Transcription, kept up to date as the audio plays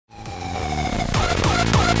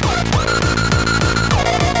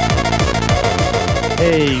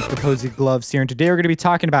Hey, Proposed Gloves here, and today we're going to be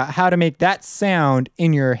talking about how to make that sound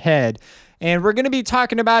in your head. And we're going to be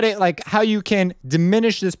talking about it like how you can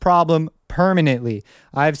diminish this problem permanently.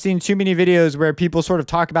 I've seen too many videos where people sort of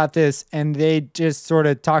talk about this and they just sort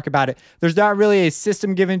of talk about it. There's not really a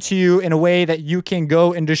system given to you in a way that you can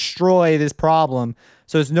go and destroy this problem.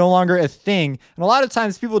 So it's no longer a thing. And a lot of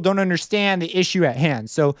times people don't understand the issue at hand.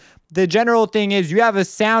 So the general thing is you have a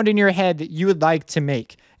sound in your head that you would like to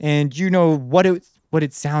make, and you know what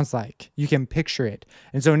it sounds like. You can picture it.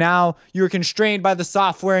 And so now you're constrained by the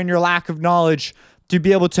software and your lack of knowledge to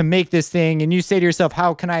be able to make this thing. And you say to yourself,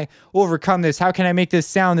 how can I overcome this? How can I make this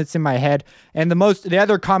sound that's in my head? And the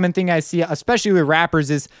other common thing I see, especially with rappers,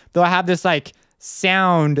 is they'll have this like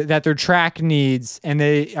sound that their track needs, and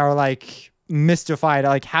they are like mystified,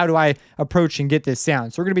 like, how do I approach and get this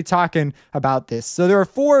sound? So we're going to be talking about this. So there are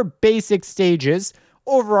 4 basic stages,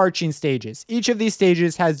 overarching stages. Each of these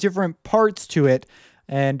stages has different parts to it,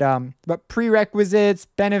 and but prerequisites,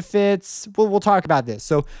 benefits, we'll talk about this.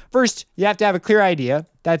 So first, you have to have a clear idea.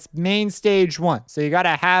 That's main stage 1. So you got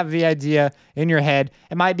to have the idea in your head.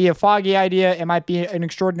 It might be a foggy idea. It might be an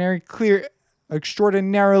extraordinarily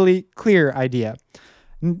clear idea.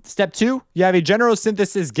 Step 2, you have a general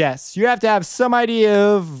synthesis guess. You have to have some idea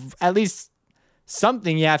of at least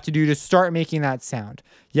something you have to do to start making that sound.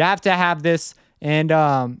 You have to have this. And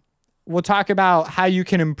we'll talk about how you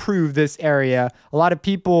can improve this area. A lot of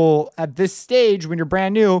people at this stage, when you're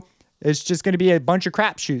brand new, it's just going to be a bunch of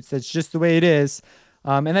crapshoots. That's just the way it is.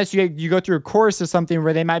 Unless you go through a course or something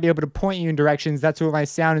where they might be able to point you in directions. That's what my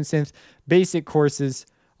sound and synth basic courses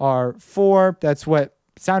are for. That's what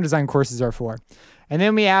sound design courses are for. And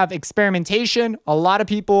then we have experimentation. A lot of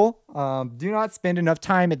people do not spend enough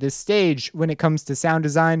time at this stage when it comes to sound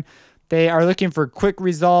design. They are looking for quick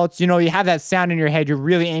results. You know, you have that sound in your head. You're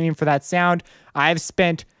really aiming for that sound. I've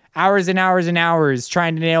spent hours and hours and hours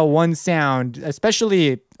trying to nail one sound,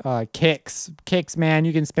 especially kicks. Kicks, man,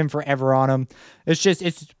 you can spend forever on them.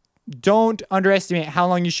 Don't underestimate how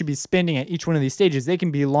long you should be spending at each one of these stages. They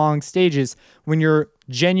can be long stages when you're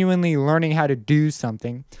genuinely learning how to do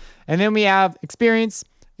something. And then we have experience.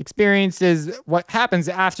 Experience is what happens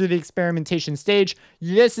after the experimentation stage.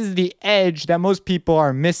 This is the edge that most people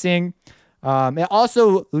are missing. It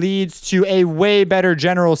also leads to a way better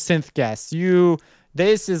general synth guess.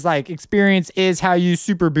 This is like experience is how you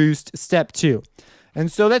super boost step 2.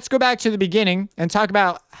 And so let's go back to the beginning and talk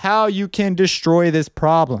about how you can destroy this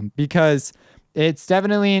problem, because it's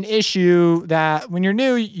definitely an issue that when you're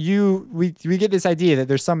new, we get this idea that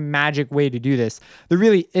there's some magic way to do this. There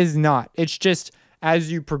really is not. It's just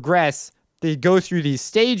as you progress, they go through these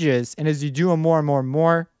stages, and as you do them more and more and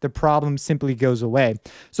more, the problem simply goes away.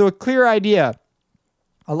 So a clear idea.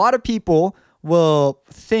 A lot of people will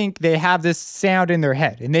think they have this sound in their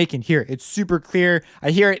head and they can hear it. It's super clear.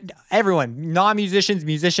 I hear it. Everyone, non-musicians,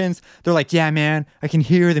 musicians, they're like, yeah, man, I can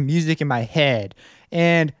hear the music in my head.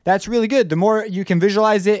 And that's really good. The more you can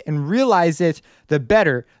visualize it and realize it, the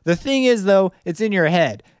better. The thing is, though, it's in your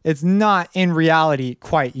head. It's not in reality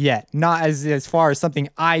quite yet. Not as far as something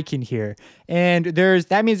I can hear. And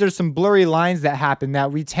that means there's some blurry lines that happen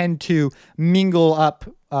that we tend to mingle up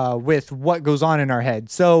with what goes on in our head.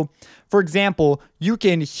 So, for example, you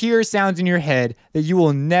can hear sounds in your head that you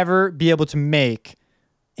will never be able to make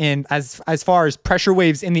in as far as pressure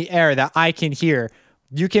waves in the air that I can hear.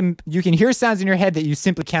 You can hear sounds in your head that you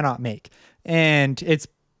simply cannot make. And it's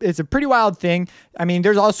a pretty wild thing. I mean,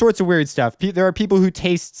 there's all sorts of weird stuff. There are people who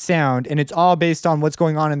taste sound, and it's all based on what's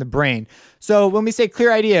going on in the brain. So when we say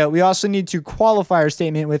clear idea, we also need to qualify our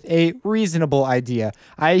statement with a reasonable idea.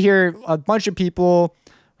 I hear a bunch of people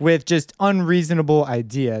with just unreasonable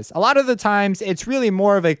ideas. A lot of the times, it's really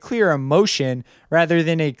more of a clear emotion rather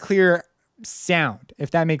than a clear sound, if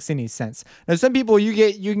that makes any sense. Now, some people you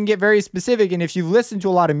can get very specific, and if you listen to a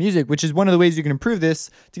lot of music, which is one of the ways you can improve this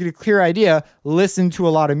to get a clear idea, listen to a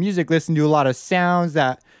lot of music, listen to a lot of sounds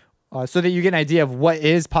that so that you get an idea of what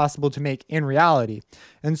is possible to make in reality.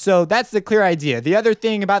 And so that's the clear idea. The other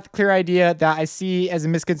thing about the clear idea that I see as a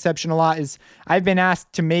misconception a lot is I've been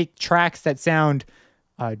asked to make tracks that sound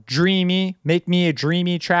dreamy, make me a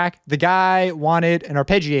dreamy track. The guy wanted an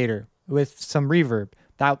arpeggiator with some reverb.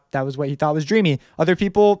 That was what he thought was dreamy. Other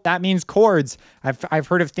people, that means chords. I've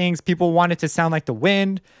heard of things, people want it to sound like the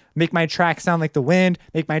wind, make my track sound like the wind,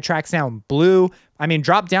 make my track sound blue. I mean,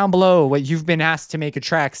 drop down below what you've been asked to make a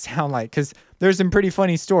track sound like, because there's some pretty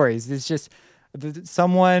funny stories. It's just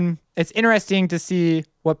it's interesting to see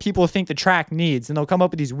what people think the track needs, and they'll come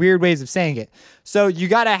up with these weird ways of saying it. So you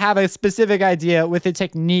got to have a specific idea with a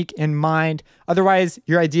technique in mind. Otherwise,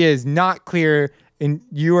 your idea is not clear, and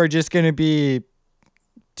you are just going to be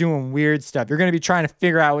doing weird stuff. You're going to be trying to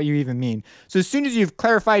figure out what you even mean. So as soon as you've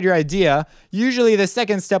clarified your idea, usually the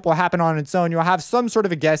second step will happen on its own. You'll have some sort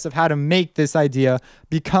of a guess of how to make this idea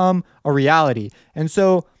become a reality. And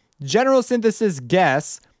so general synthesis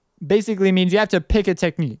guess basically means you have to pick a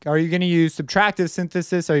technique. Are you going to use subtractive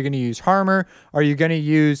synthesis? Are you going to use Harmor? Are you going to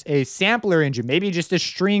use a sampler engine? Maybe just a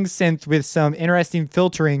string synth with some interesting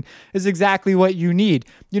filtering is exactly what you need.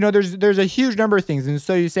 You know, there's a huge number of things. And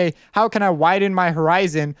so you say, how can I widen my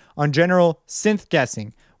horizon on general synth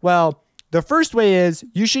guessing? Well, the first way is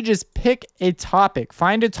you should just pick a topic.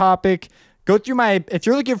 Find a topic. Go through if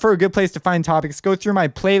you're looking for a good place to find topics, go through my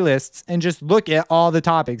playlists and just look at all the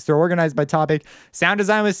topics. They're organized by topic: sound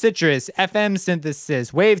design with Citrus, FM synthesis,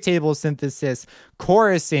 wavetable synthesis,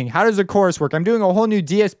 chorusing. How does a chorus work? I'm doing a whole new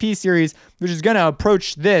DSP series, which is going to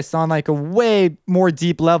approach this on like a way more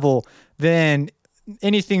deep level than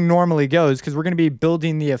anything normally goes, because we're going to be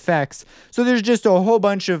building the effects. So there's just a whole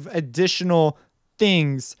bunch of additional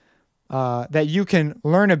things that you can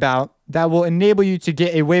learn about that will enable you to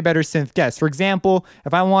get a way better synth guess. For example,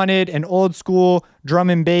 if I wanted an old school drum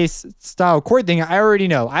and bass style chord thing, I already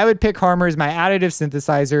know. I would pick Harmor as my additive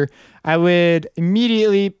synthesizer. I would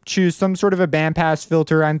immediately choose some sort of a bandpass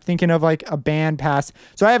filter. I'm thinking of like a bandpass.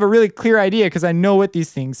 So I have a really clear idea because I know what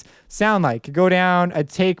these things sound like. I go down, I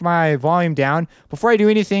take my volume down. Before I do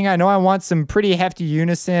anything, I know I want some pretty hefty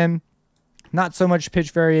unison, not so much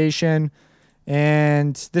pitch variation.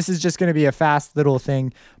 And this is just going to be a fast little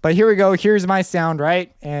thing. But here we go. Here's my sound,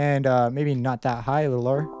 right? And maybe not that high, a little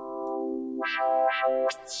lower.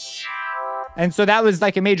 And so that was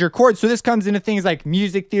like a major chord. So this comes into things like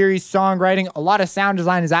music theory, songwriting. A lot of sound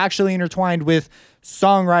design is actually intertwined with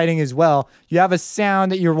songwriting as well. You have a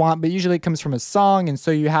sound that you want, but usually it comes from a song. And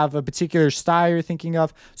so you have a particular style you're thinking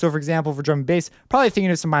of. So for example, for drum and bass, probably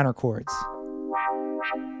thinking of some minor chords.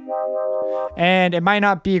 And it might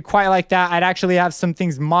not be quite like that. I'd actually have some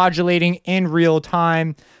things modulating in real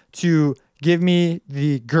time to give me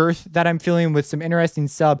the girth that I'm feeling with some interesting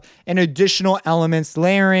sub and additional elements.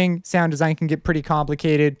 Layering sound design can get pretty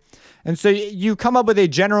complicated. And so you come up with a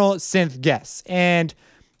general synth guess. And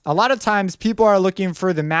a lot of times people are looking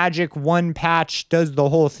for the magic one patch does the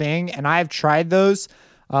whole thing. And I've tried those.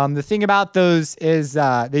 The thing about those is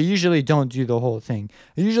they usually don't do the whole thing.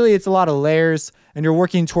 Usually it's a lot of layers and you're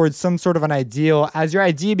working towards some sort of an ideal as your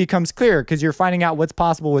idea becomes clear, because you're finding out what's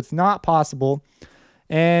possible, what's not possible.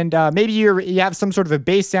 And maybe you have some sort of a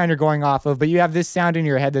bass sound you're going off of, but you have this sound in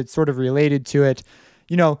your head that's sort of related to it.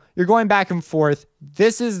 You know, you're going back and forth.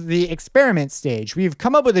 This is the experiment stage. We've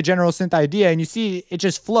come up with a general synth idea and you see it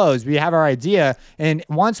just flows. We have our idea, and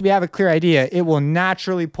once we have a clear idea, it will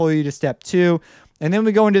naturally pull you to step 2. And then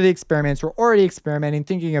we go into the experiments. We're already experimenting,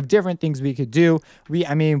 thinking of different things we could do.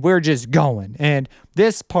 We're just going. And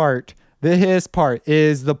this part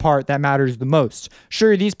is the part that matters the most.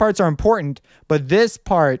 Sure, these parts are important, but this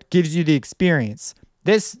part gives you the experience.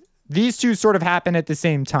 These two sort of happen at the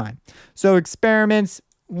same time. So experiments,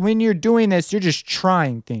 when you're doing this, you're just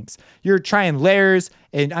trying things. You're trying layers,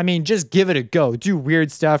 and just give it a go. Do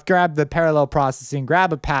weird stuff. Grab the parallel processing,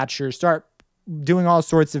 grab a patcher, start doing all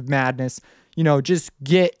sorts of madness. Just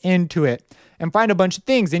get into it and find a bunch of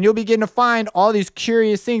things, and you'll begin to find all these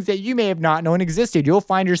curious things that you may have not known existed. You'll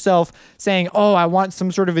find yourself saying, oh, I want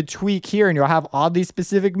some sort of a tweak here, and you'll have all these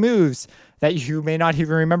specific moves that you may not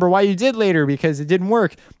even remember why you did later because it didn't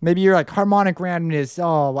work. Maybe you're like harmonic randomness.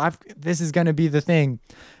 Oh, this is going to be the thing.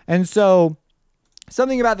 And so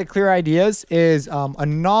something about the clear ideas is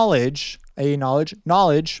knowledge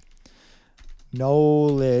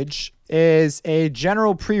is a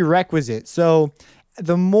general prerequisite. So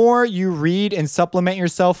the more you read and supplement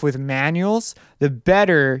yourself with manuals, the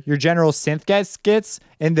better your general synth guess gets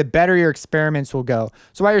and the better your experiments will go.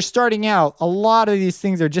 So while you're starting out, a lot of these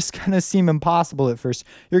things are just going to seem impossible at first.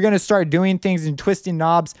 You're going to start doing things and twisting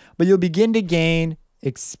knobs, but you'll begin to gain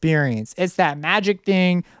experience. It's that magic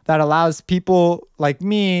thing that allows people like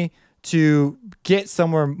me to get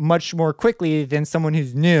somewhere much more quickly than someone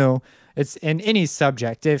who's new. It's in any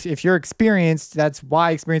subject. If you're experienced, that's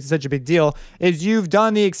why experience is such a big deal, is you've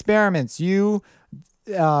done the experiments.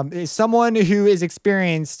 Someone who is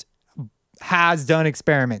experienced has done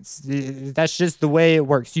experiments. That's just the way it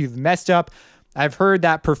works. You've messed up. I've heard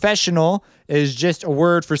that professional is just a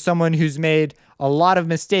word for someone who's made a lot of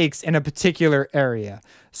mistakes in a particular area.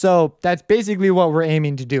 So that's basically what we're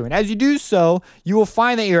aiming to do. And as you do so, you will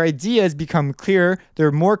find that your ideas become clearer.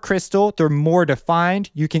 They're more crystal. They're more defined.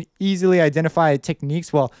 You can easily identify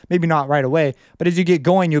techniques. Well, maybe not right away, but as you get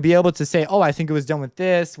going, you'll be able to say, oh, I think it was done with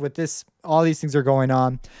this, all these things are going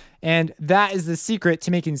on. And that is the secret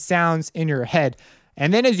to making sounds in your head.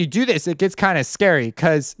 And then as you do this, it gets kind of scary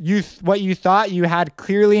because what you thought you had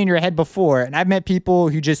clearly in your head before. And I've met people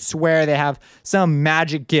who just swear they have some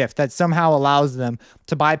magic gift that somehow allows them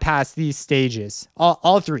to bypass these stages.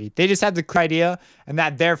 All three. They just have the clear idea, and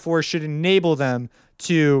that therefore should enable them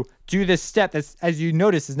to do this step that's, as you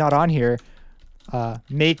notice, is not on here.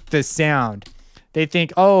 Make the sound. They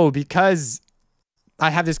think, oh, because I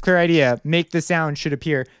have this clear idea, make the sound should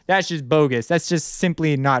appear. That's just bogus. That's just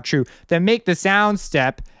simply not true. The make the sound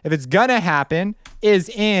step, if it's gonna happen, is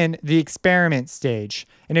in the experiment stage.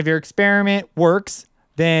 And if your experiment works,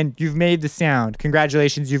 then you've made the sound.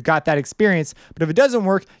 Congratulations, you've got that experience. But if it doesn't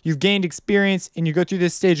work, you've gained experience and you go through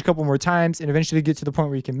this stage a couple more times and eventually get to the point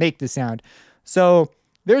where you can make the sound. So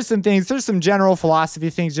there's some general philosophy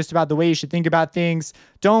things just about the way you should think about things.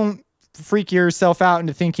 Don't freak yourself out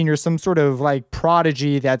into thinking you're some sort of like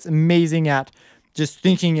prodigy that's amazing at just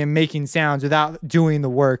thinking and making sounds without doing the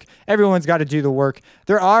work. Everyone's got to do the work.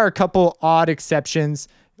 There are a couple odd exceptions,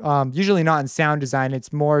 usually not in sound design.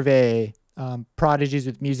 It's more of a prodigies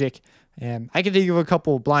with music. And I can think of a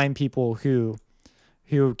couple blind people who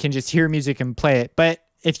can just hear music and play it. But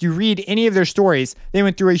if you read any of their stories, they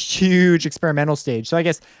went through a huge experimental stage. So I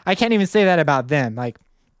guess I can't even say that about them. Like,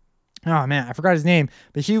 oh man, I forgot his name,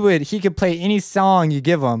 but he could play any song you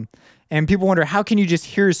give him. And people wonder, how can you just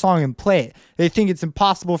hear a song and play it? They think it's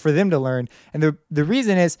impossible for them to learn. And the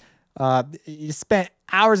reason is he spent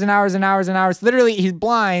hours and hours and hours and hours. Literally, he's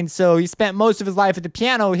blind, so he spent most of his life at the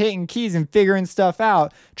piano hitting keys and figuring stuff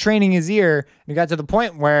out, training his ear. And he got to the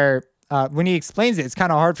point where when he explains it, it's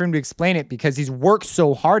kind of hard for him to explain it because he's worked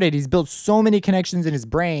so hard at it. He's built so many connections in his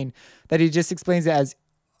brain that he just explains it as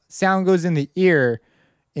sound goes in the ear.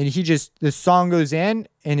 And the song goes in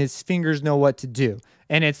and his fingers know what to do.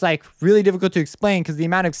 And it's like really difficult to explain because the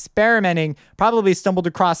amount of experimenting probably stumbled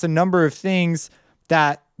across a number of things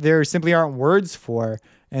that there simply aren't words for.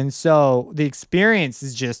 And so the experience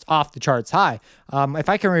is just off the charts high.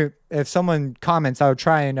 If someone comments, I'll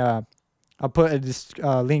try and I'll put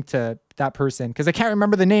a link to that person because I can't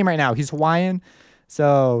remember the name right now. He's Hawaiian,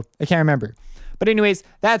 so I can't remember. But anyways,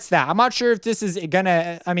 that's that. I'm not sure if this is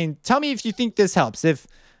tell me if you think this helps. If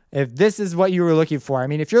this is what you were looking for. I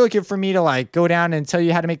mean, if you're looking for me to like go down and tell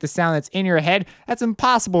you how to make the sound that's in your head, that's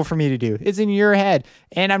impossible for me to do. It's in your head.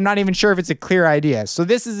 And I'm not even sure if it's a clear idea. So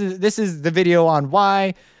this is the video on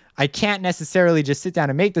why I can't necessarily just sit down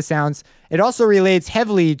and make the sounds. It also relates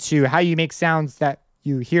heavily to how you make sounds that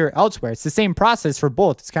you hear elsewhere. It's the same process for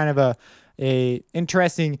both. It's kind of a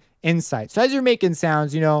interesting insight. So as you're making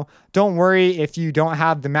sounds, don't worry if you don't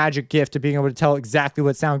have the magic gift of being able to tell exactly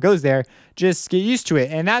what sound goes there. Just get used to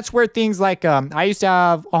it. And that's where things like I used to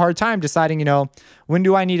have a hard time deciding, when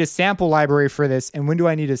do I need a sample library for this and when do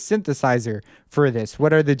I need a synthesizer for this?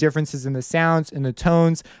 What are the differences in the sounds and the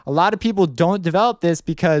tones? A lot of people don't develop this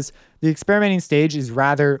because the experimenting stage is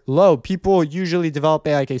rather low. People usually develop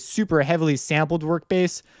a super heavily sampled work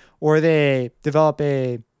base, or they develop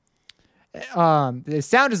the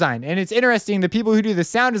sound design. And it's interesting, the people who do the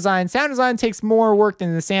sound design takes more work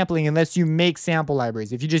than the sampling unless you make sample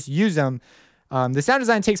libraries. If you just use them, the sound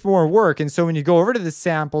design takes more work. And so when you go over to the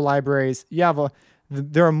sample libraries,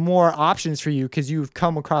 there are more options for you because you've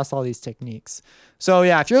come across all these techniques. So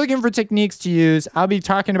yeah, if you're looking for techniques to use, I'll be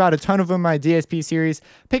talking about a ton of them in my DSP series.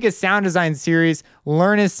 Pick a sound design series,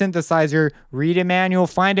 learn a synthesizer, read a manual,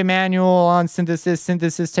 find a manual on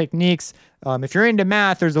synthesis techniques. If you're into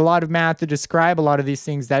math, there's a lot of math to describe a lot of these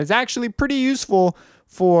things that is actually pretty useful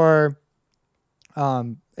for,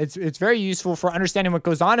 it's very useful for understanding what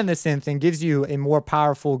goes on in the synth and gives you a more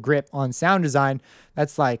powerful grip on sound design.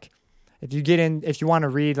 That's like, if you want to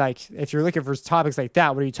read, if you're looking for topics like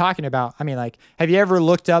that, what are you talking about? I mean, have you ever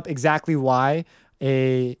looked up exactly why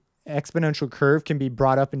a exponential curve can be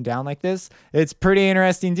brought up and down like this? It's a pretty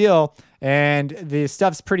interesting deal. And the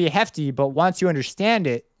stuff's pretty hefty, but once you understand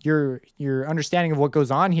it, your understanding of what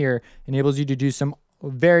goes on here enables you to do some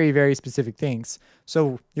very, very specific things.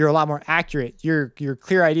 So you're a lot more accurate. Your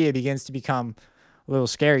clear idea begins to become a little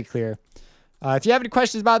scary clear. If you have any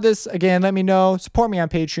questions about this, again, let me know. Support me on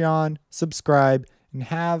Patreon, subscribe, and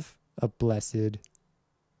have a blessed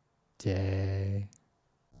day.